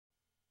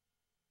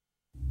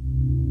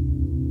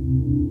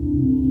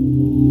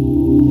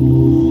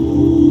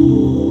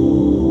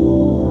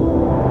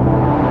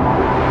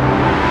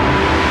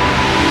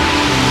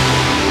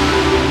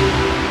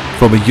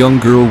From a young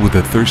girl with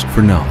a thirst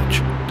for knowledge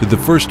to the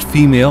first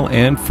female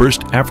and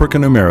first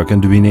African American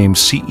to be named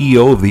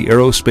CEO of the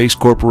Aerospace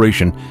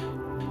Corporation,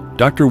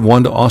 Dr.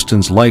 Wanda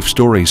Austin's life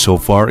story so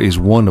far is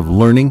one of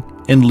learning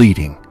and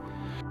leading.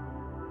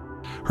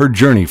 Her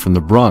journey from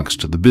the Bronx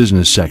to the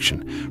business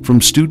section, from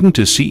student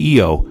to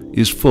CEO,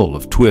 is full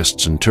of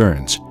twists and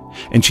turns,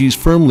 and she's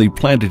firmly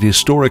planted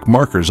historic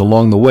markers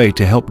along the way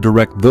to help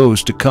direct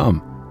those to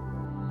come.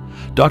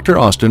 Dr.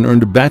 Austin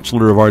earned a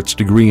Bachelor of Arts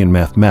degree in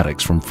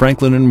mathematics from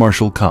Franklin and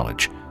Marshall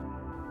College,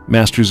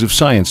 Masters of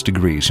Science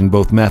degrees in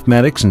both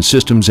mathematics and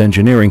systems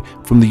engineering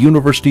from the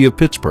University of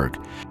Pittsburgh,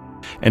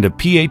 and a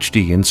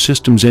PhD in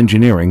systems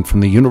engineering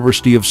from the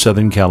University of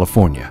Southern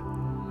California.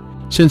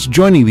 Since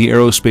joining the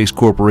Aerospace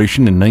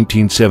Corporation in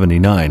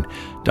 1979,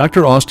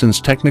 Dr.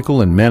 Austin's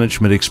technical and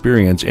management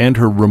experience and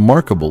her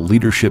remarkable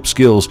leadership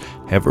skills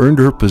have earned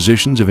her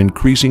positions of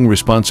increasing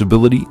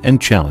responsibility and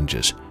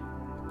challenges.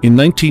 In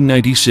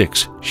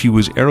 1996, she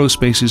was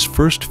Aerospace's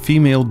first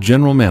female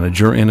general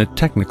manager in a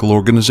technical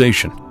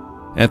organization.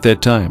 At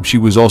that time, she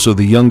was also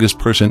the youngest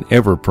person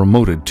ever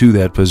promoted to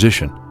that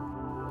position.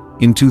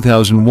 In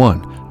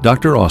 2001,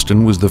 Dr.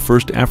 Austin was the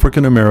first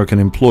African American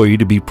employee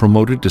to be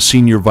promoted to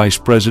Senior Vice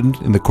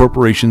President in the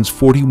corporation's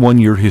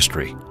 41-year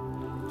history.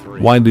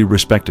 Widely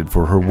respected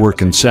for her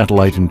work in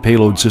satellite and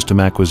payload system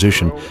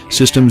acquisition,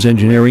 systems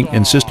engineering,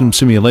 and system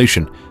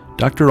simulation,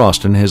 Dr.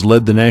 Austin has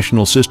led the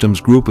National Systems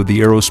Group of the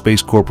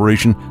Aerospace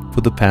Corporation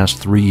for the past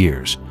 3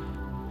 years.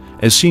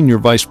 As Senior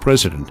Vice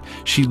President,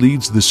 she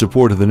leads the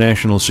support of the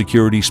national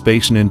security,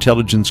 space, and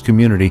intelligence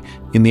community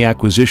in the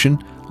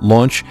acquisition,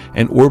 launch,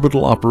 and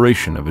orbital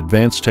operation of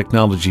advanced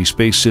technology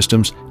space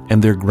systems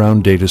and their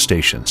ground data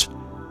stations.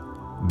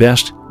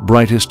 Best,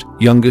 brightest,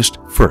 youngest,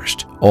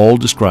 first, all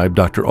describe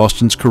Dr.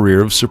 Austin's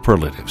career of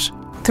superlatives.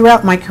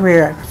 Throughout my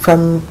career,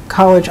 from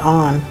college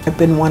on, I've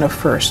been one of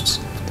firsts.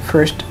 The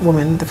first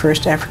woman, the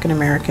first African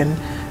American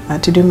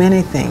to do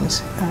many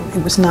things.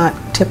 It was not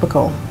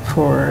typical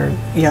for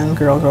a young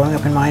girl growing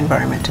up in my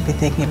environment to be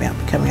thinking about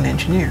becoming an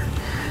engineer.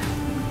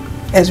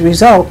 As a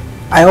result,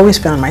 I always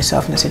found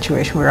myself in a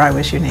situation where I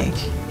was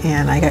unique,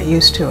 and I got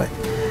used to it.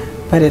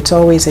 But it's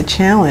always a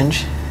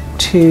challenge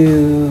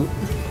to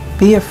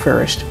be a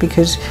first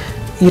because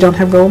you don't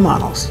have role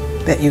models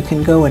that you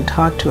can go and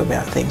talk to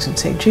about things and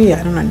say, gee,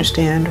 I don't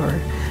understand, or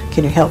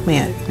can you help me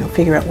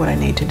figure out what I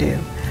need to do.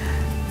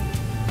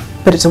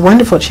 But it's a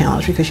wonderful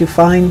challenge because you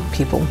find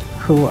people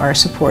who are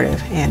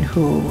supportive and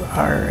who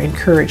are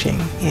encouraging,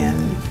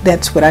 and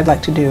that's what I'd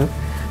like to do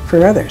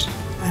for others,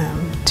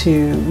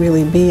 to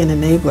really be an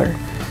enabler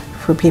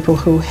for people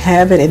who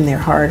have it in their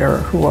heart or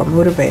who are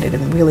motivated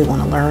and really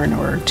want to learn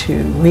or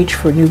to reach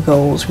for new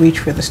goals, reach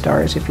for the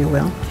stars, if you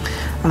will.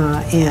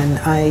 And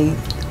I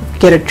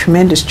get a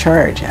tremendous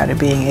charge out of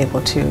being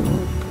able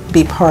to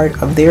be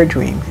part of their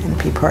dream and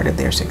be part of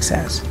their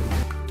success.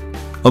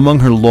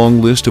 Among her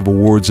long list of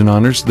awards and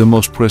honors, the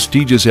most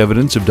prestigious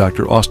evidence of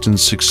Dr.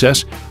 Austin's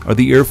success are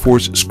the Air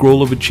Force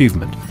Scroll of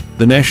Achievement,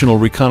 the National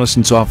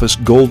Reconnaissance Office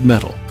Gold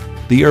Medal,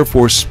 the Air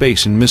Force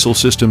Space and Missile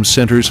Systems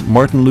Center's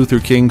Martin Luther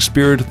King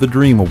Spirit of the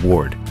Dream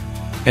Award,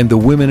 and the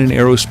Women in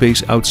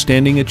Aerospace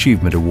Outstanding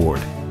Achievement Award.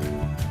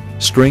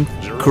 Strength,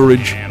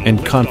 courage,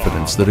 and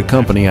confidence that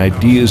accompany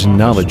ideas and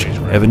knowledge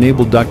have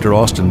enabled Dr.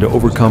 Austin to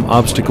overcome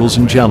obstacles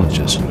and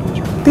challenges.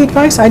 The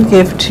advice I'd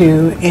give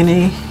to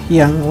any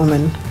young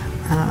woman,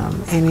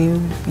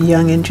 any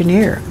young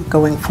engineer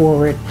going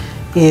forward,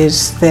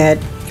 is that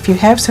if you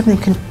have something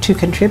to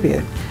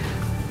contribute,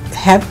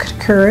 have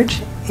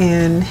courage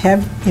and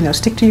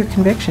stick to your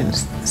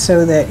convictions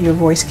so that your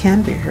voice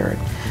can be heard.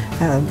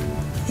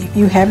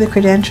 You have the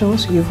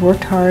credentials, you've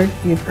worked hard,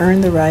 you've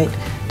earned the right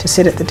to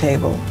sit at the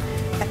table.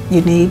 You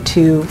need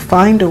to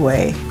find a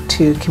way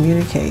to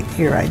communicate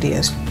your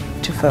ideas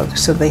to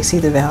folks so they see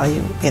the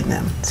value in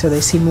them, so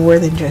they see more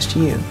than just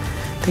you.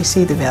 They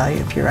see the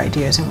value of your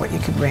ideas and what you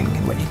can bring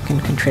and what you can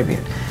contribute.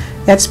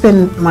 That's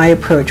been my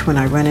approach when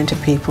I run into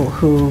people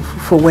who,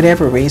 for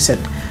whatever reason,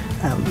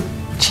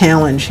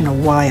 challenge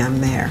why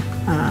I'm there.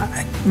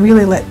 I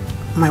really let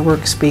my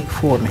work speak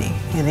for me,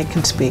 and it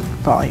can speak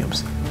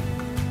volumes.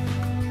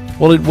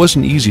 While it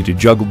wasn't easy to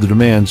juggle the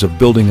demands of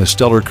building a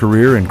stellar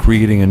career and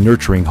creating a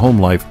nurturing home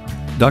life,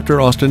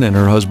 Dr. Austin and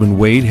her husband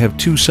Wade have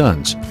 2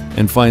 sons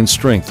and find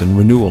strength and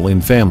renewal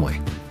in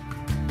family.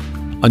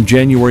 On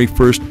January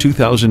 1,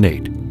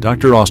 2008,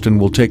 Dr. Austin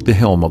will take the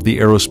helm of the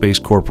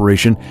Aerospace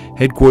Corporation,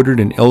 headquartered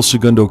in El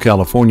Segundo,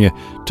 California,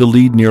 to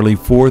lead nearly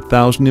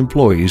 4,000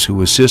 employees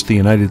who assist the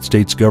United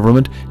States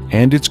government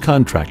and its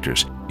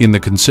contractors in the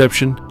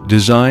conception,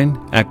 design,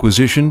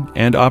 acquisition,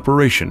 and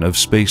operation of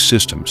space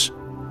systems.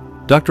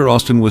 Dr.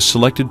 Austin was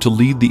selected to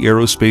lead the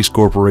Aerospace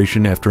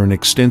Corporation after an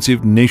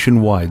extensive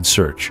nationwide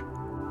search.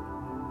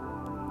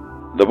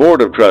 The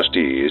Board of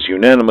Trustees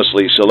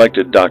unanimously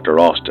selected Dr.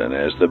 Austin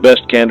as the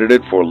best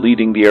candidate for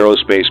leading the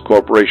Aerospace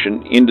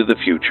Corporation into the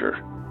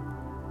future.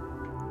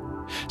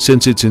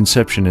 Since its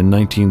inception in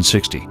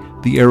 1960,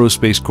 the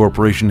Aerospace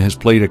Corporation has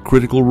played a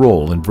critical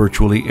role in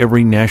virtually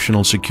every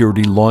national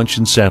security launch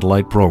and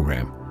satellite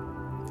program.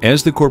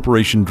 As the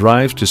corporation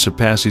drives to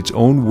surpass its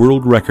own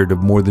world record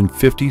of more than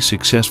 50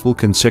 successful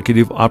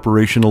consecutive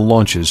operational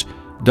launches,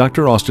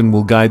 Dr. Austin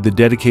will guide the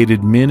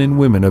dedicated men and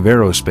women of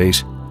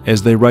aerospace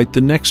as they write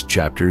the next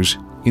chapters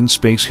in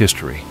space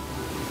history.